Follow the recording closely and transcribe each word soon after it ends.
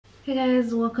Hey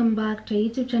guys, welcome back to our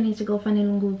YouTube channel. To go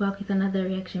Fanny&jessy back with another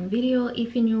reaction video.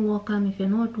 If you're new, welcome. If you're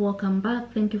not, welcome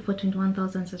back. Thank you for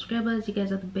 21,000 subscribers. You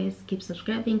guys are the best. Keep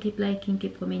subscribing, keep liking,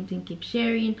 keep commenting, keep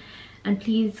sharing, and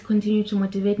please continue to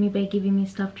motivate me by giving me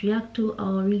stuff to react to.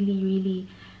 I'll really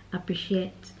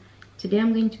appreciate. Today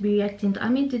I'm going to be reacting to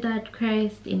Ahmed Deedat,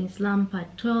 Christ in Islam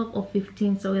part 12 of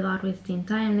 15. So without wasting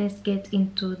time, let's get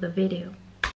into the video.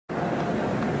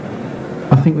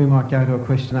 I think we might go to a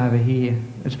question over here.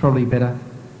 It's probably better.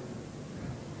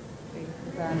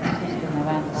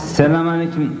 Assalamu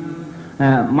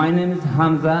alaikum. My name is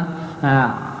Hamza.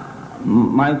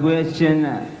 My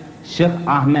question, Sheikh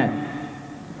Ahmed.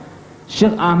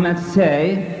 Sheikh Ahmed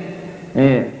say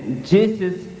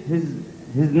Jesus is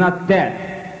not dead.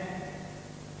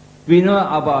 We know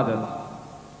about it.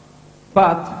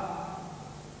 But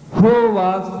who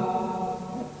was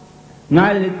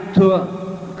nailed to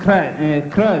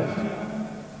cross,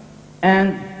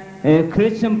 and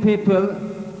Christian people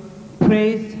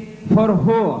praise for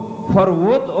who? For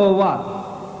what or what?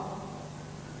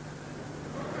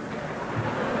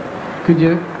 Did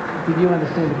you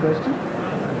understand the question?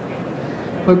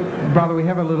 Look, brother, we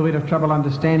have a little bit of trouble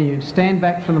understanding you. Stand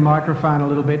back from the microphone a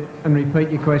little bit and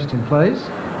repeat your question, please.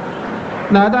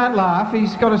 No, don't laugh.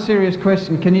 He's got a serious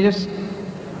question. Can you just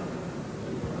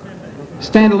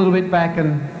stand a little bit back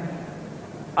and...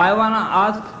 I want to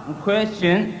ask a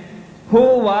question.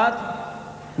 Who was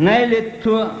nailed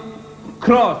to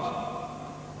cross?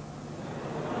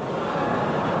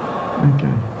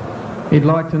 Okay. He'd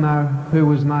like to know who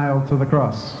was nailed to the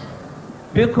cross.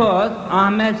 Because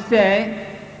Ahmed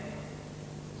say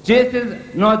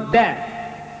Jesus not dead.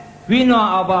 We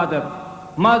know about it.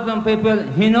 Muslim people,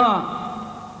 he know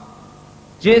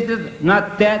Jesus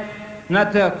not dead,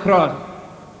 not a cross.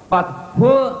 But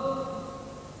who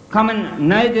coming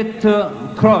nailed to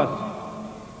cross?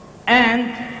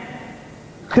 And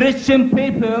Christian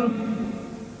people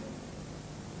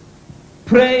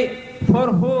pray for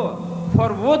who?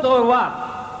 For what or what?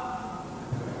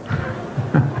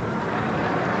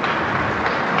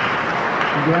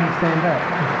 Do you understand that?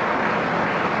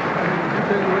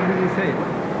 What did he say?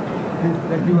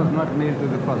 That he was not nailed to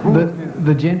the cross.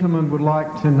 The gentleman would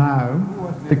like to know,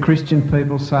 the Christian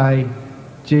people say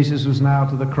Jesus was nailed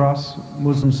to the cross,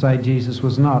 Muslims say Jesus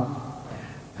was not.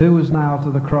 Who was nailed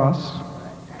to the cross?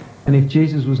 And if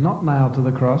Jesus was not nailed to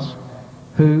the cross,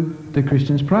 who do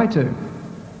Christians pray to?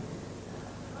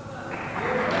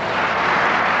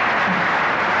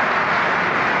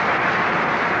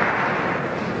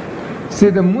 See,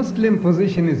 the Muslim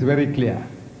position is very clear.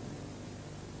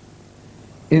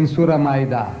 In Surah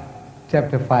Ma'idah,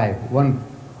 chapter 5,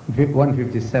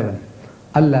 157,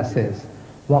 Allah says,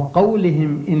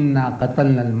 وَقَوْلِهِمْ إِنَّا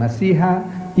قَتَلْنَا الْمَسِيحَ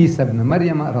إِيسَى بْنَ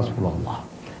مَرْيَمَ رَسُولَ اللَّهِ.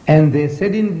 And they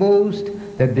said in boast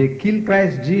that they killed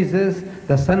Christ Jesus,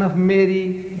 the son of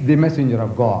Mary, the messenger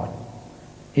of God.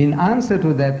 In answer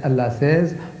to that, Allah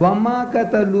says, وَمَا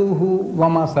قَتَلُوهُ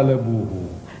وَمَا صَلَبُوهُ.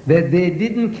 That they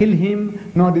didn't kill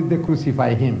him, nor did they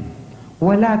crucify him.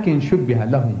 وَلَكِنْ شُبِّهَ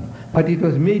لَهُمْ. But it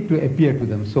was made to appear to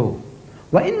them so.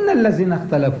 وَإِنَّ الَّذِينَ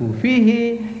اخْتَلَفُوا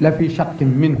فِيهِ لَفِي شَقٍّ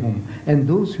مِّنْهُمْ. And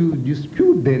those who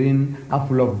dispute therein are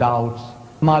full of doubts.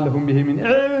 مَا لَهُمْ بِهِ مِنْ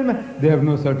عِلْمٍ. They have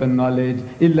no certain knowledge.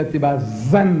 إِلَّا اتِّبَاعَ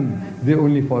الظَّنِّ. They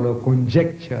only follow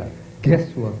conjecture,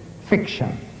 guesswork,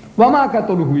 fiction. وَمَا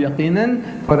قَتَلُوهُ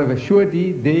يَقِينًا. For of a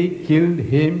surety they killed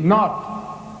him not.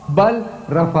 بَلْ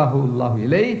رَفَعَهُ اللَّهُ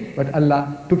إِلَيْهِ. But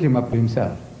Allah took him up to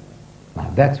himself. Now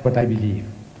that's what I believe.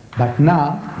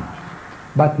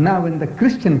 But now when the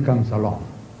Christian comes along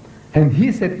and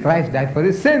he said Christ died for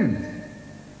his sins,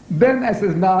 then I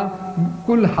says now,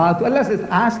 Kul Hatu, Allah says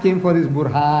ask him for his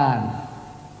Burhan.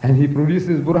 And he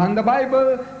produces Burhan, the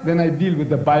Bible, then I deal with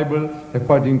the Bible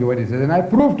according to what he says. And I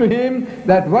prove to him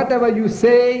that whatever you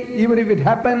say, even if it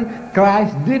happened,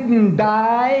 Christ didn't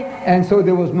die, and so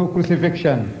there was no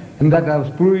crucifixion. And that I was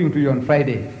proving to you on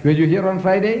Friday. Were you here on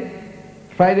Friday?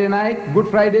 Friday night, Good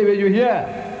Friday, were you here?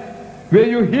 Were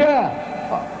you here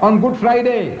on Good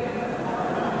Friday?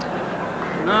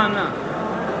 No.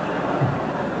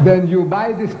 Then you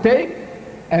buy this tape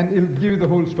and it'll give you the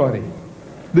whole story.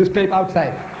 This tape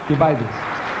outside, you buy this.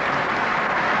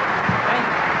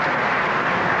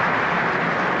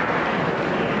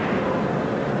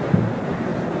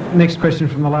 Next question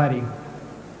from the lady.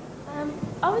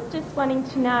 I was just wanting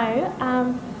to know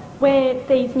where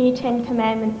these new 10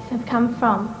 commandments have come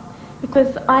from,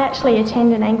 because I actually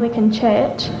attend an Anglican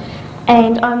church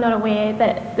and I'm not aware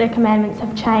that the commandments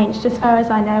have changed. As far as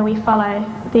I know, we follow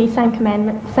the same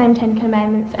 10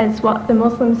 commandments as what the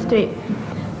Muslims do.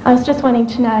 I was just wanting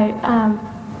to know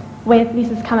where this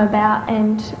has come about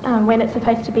and when it's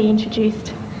supposed to be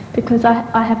introduced because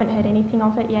I haven't heard anything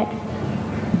of it yet.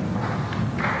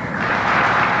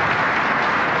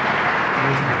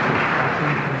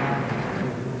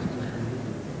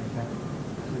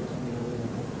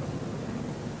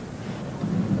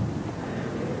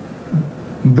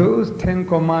 Those 10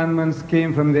 commandments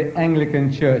came from the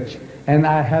Anglican Church, and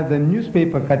I have the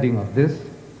newspaper cutting of this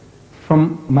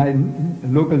from my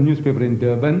local newspaper in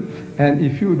Durban. And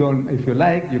if you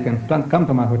like, you can come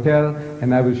to my hotel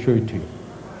and I will show it to you.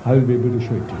 I will be able to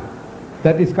show it to you.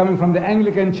 That is coming from the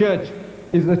Anglican Church.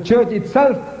 Is the church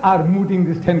itself are mooting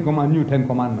these new 10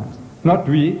 commandments. Not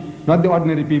we, not the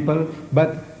ordinary people,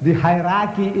 but the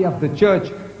hierarchy of the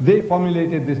church, they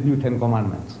formulated these new 10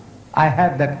 commandments. I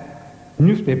have that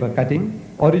newspaper cutting,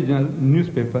 original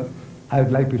newspaper. I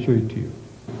would like to show it to you.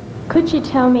 Could you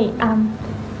tell me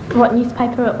what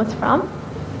newspaper it was from?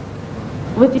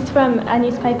 Was this from a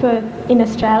newspaper in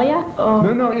Australia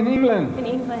or? No, in England. In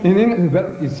England. In England.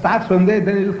 Well, it starts from there,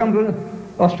 then it will come to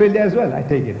Australia as well, I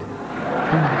take it.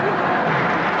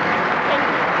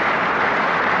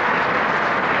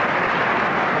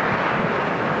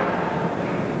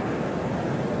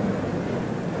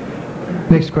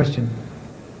 Next question.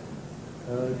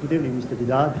 Good evening, Mr.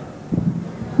 Deedat.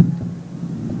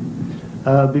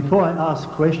 Before I ask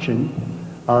a question,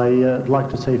 I'd like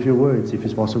to say a few words, if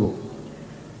it's possible.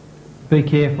 Be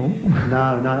careful.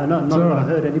 No, not going to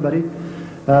hurt anybody.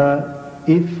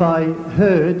 If I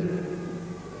heard,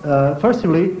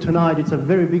 firstly, tonight it's a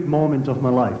very big moment of my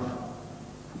life.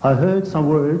 I heard some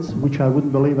words which I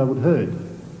wouldn't believe I would heard.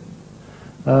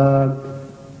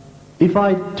 If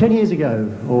I, 10 years ago,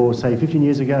 or say 15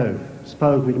 years ago,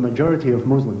 spoke with the majority of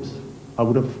Muslims, I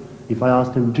would have, if I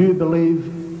asked them, do you believe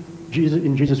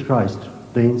in Jesus Christ?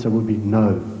 The answer would be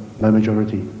no, by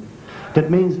majority. That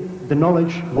means the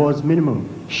knowledge was minimum.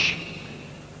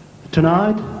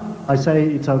 Tonight, I say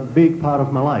it's a big part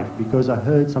of my life because I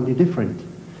heard something different.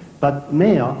 But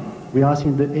now, we're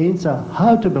asking the answer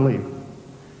how to believe.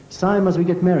 Same as we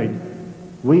get married.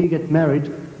 We get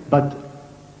married, but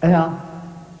our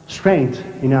strength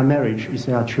in our marriage is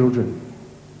our children.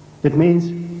 That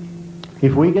means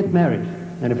if we get married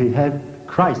and if we have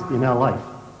Christ in our life,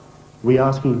 we're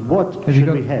asking what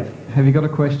should we have? Have you got a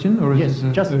question? Or is yes, this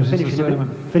a, just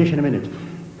finish in a minute.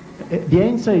 The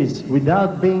answer is,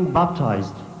 without being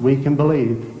baptized, we can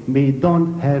believe we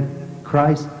don't have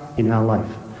Christ in our life.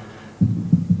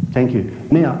 Thank you.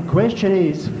 Now, question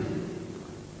is,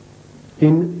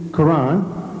 in Quran,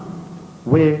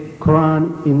 where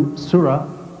Quran in Surah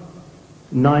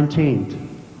 19,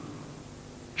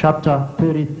 chapter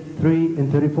 33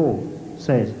 and 34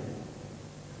 says,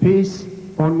 peace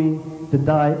on me the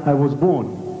day I was born,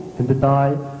 and the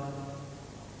day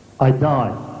I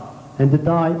die, and the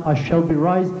day I shall be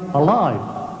raised alive.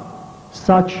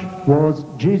 Such was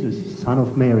Jesus, son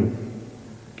of Mary.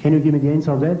 Can you give me the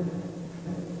answer of that?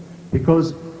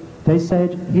 Because they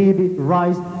said he'll be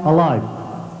raised alive.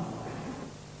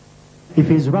 If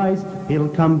he's raised, he'll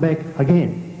come back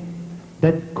again.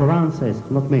 That Quran says,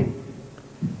 not me.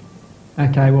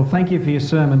 Okay, well, thank you for your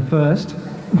sermon first.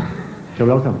 You're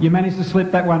welcome. You managed to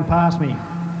slip that one past me.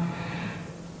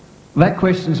 That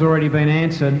question's already been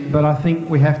answered, but I think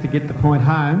we have to get the point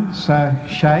home. So,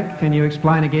 Sheikh, can you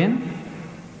explain again?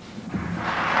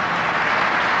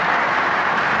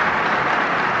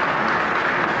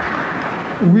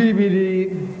 We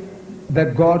believe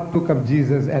that God took up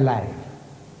Jesus alive.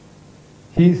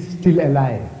 He's still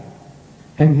alive.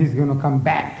 And he's going to come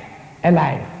back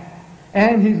alive.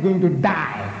 And he's going to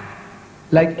die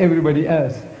like everybody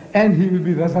else. And he will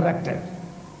be resurrected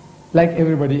like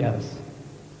everybody else.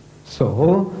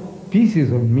 So, peace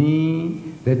is on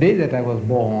me. The day that I was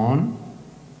born,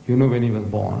 you know when he was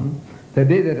born, the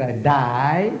day that I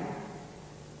die,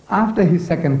 after his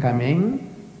second coming,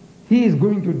 he is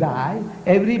going to die.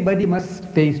 Everybody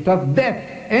must taste of death.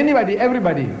 Anybody,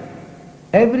 everybody.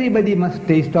 Everybody must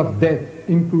taste of death,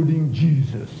 including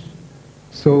Jesus.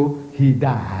 So he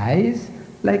dies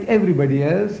like everybody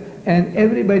else, and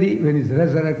everybody, when he's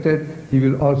resurrected, he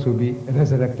will also be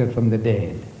resurrected from the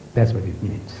dead. That's what it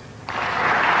means.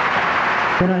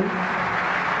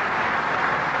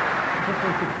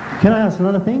 Can I ask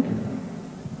another thing?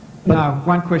 No,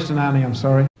 one question only, I'm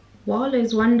sorry. While I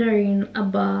was wondering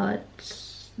about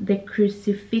the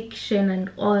crucifixion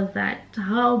and all that,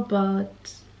 how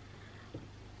about,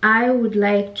 I would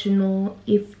like to know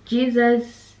if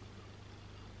Jesus,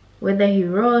 whether he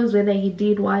rose, whether he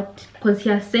did what, because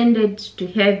he ascended to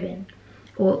heaven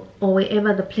or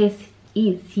wherever the place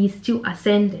is, he still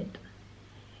ascended.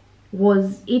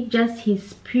 Was it just his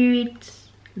spirit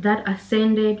that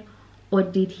ascended, or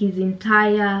did his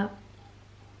entire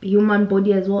human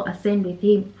body as well ascend with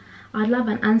him? I'd love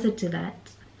an answer to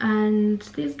that. And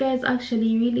these guys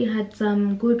actually really had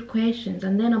some good questions.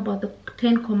 And then about the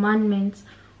 10 commandments,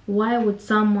 why would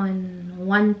someone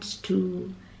want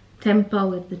to tamper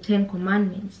with the 10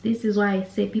 commandments? This is why I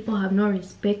say people have no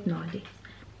respect nowadays.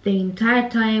 The entire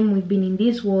time we've been in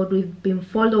this world, we've been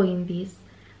following this,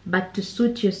 but to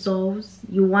suit yourselves,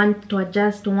 you want to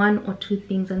adjust one or two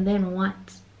things, and then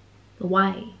what?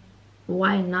 Why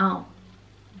now?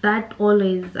 That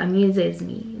always amuses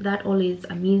me. That always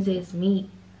amuses me.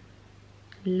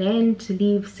 Learn to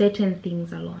leave certain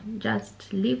things alone.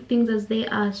 Just leave things as they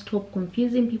are. Stop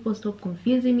confusing people. Stop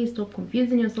confusing me. Stop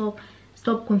confusing yourself.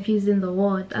 Stop confusing the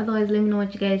world. Otherwise, let me know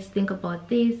what you guys think about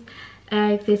this.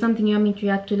 If there's something you want me to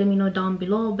react to, let me know down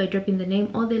below by dropping the name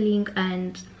or the link,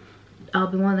 and I'll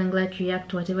be more than glad to react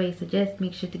to whatever you suggest.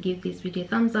 Make sure to give this video a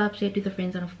thumbs up, share it with your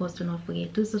friends, and of course do not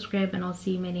forget to subscribe, and I'll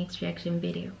see you in my next reaction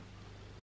video.